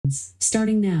seconds,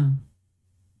 starting now.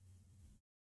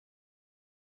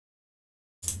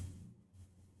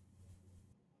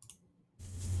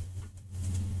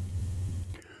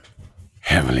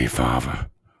 Heavenly Father,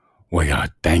 we are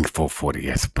thankful for the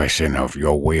expression of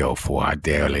your will for our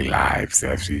daily lives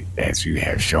as you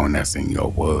have shown us in your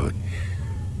word.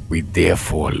 We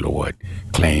therefore, Lord,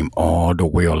 claim all the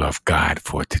will of God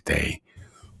for today.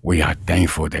 We are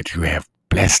thankful that you have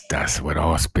blessed us with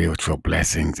all spiritual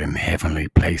blessings in heavenly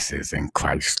places in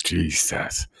Christ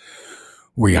Jesus.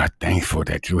 We are thankful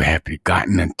that you have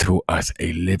begotten unto us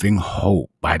a living hope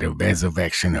by the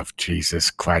resurrection of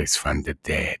Jesus Christ from the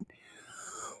dead.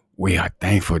 We are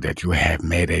thankful that you have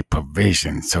made a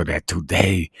provision so that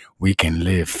today we can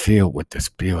live filled with the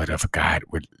Spirit of God,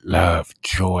 with love,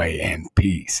 joy, and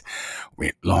peace,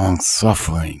 with long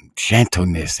suffering,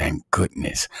 gentleness, and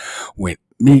goodness, with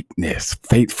meekness,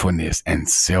 faithfulness, and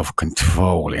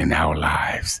self-control in our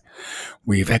lives.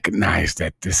 We recognize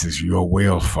that this is your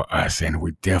will for us, and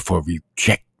we therefore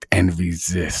reject and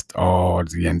resist all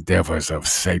the endeavors of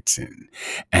Satan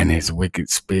and his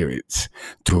wicked spirits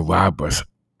to rob us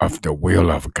of the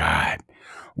will of God.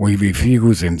 We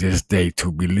refuse in this day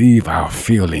to believe our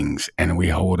feelings, and we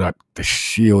hold up the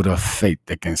shield of faith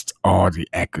against all the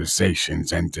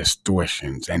accusations and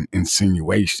distortions and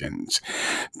insinuations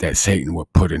that Satan will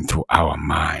put into our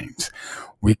minds.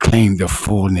 We claim the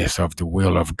fullness of the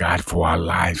will of God for our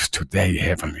lives today,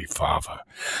 Heavenly Father.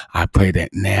 I pray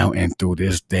that now and through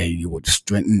this day you would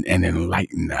strengthen and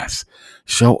enlighten us.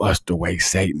 Show us the way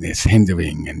Satan is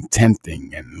hindering and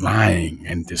tempting and lying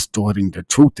and distorting the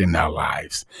truth in our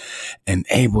lives.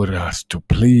 Enable us to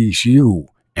please you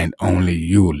and only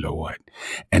you, Lord.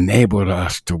 Enable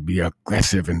us to be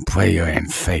aggressive in prayer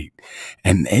and faith.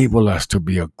 Enable us to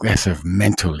be aggressive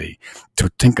mentally,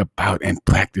 to think about and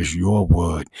practice your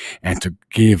word, and to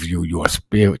give you your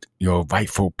spirit, your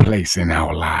rightful place in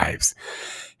our lives.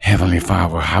 Heavenly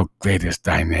Father, how great is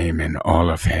thy name in all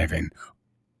of heaven,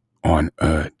 on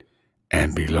earth,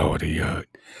 and below the earth.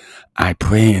 I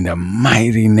pray in the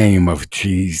mighty name of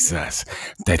Jesus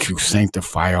that you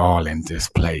sanctify all in this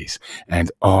place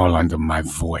and all under my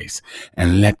voice,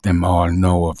 and let them all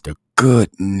know of the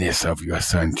goodness of your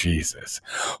Son Jesus,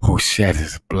 who shed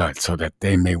his blood so that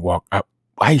they may walk up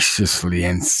righteously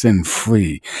and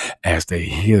sin-free as they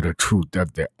hear the truth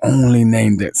of the only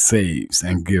name that saves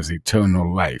and gives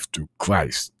eternal life through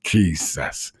Christ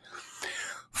Jesus.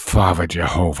 Father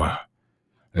Jehovah,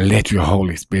 let your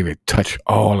Holy Spirit touch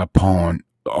all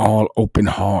open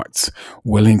hearts,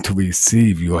 willing to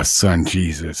receive your Son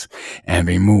Jesus, and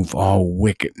remove all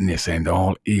wickedness and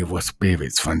all evil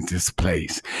spirits from this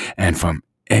place and from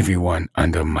everyone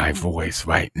under my voice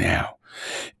right now.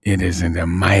 It is in the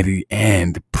mighty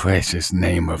and precious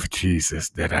name of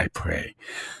Jesus that I pray.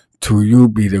 To you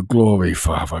be the glory,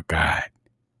 Father God.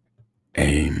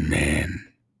 Amen.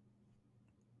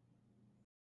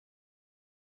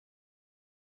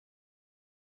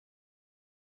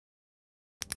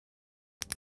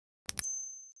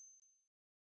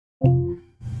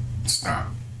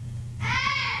 Stop.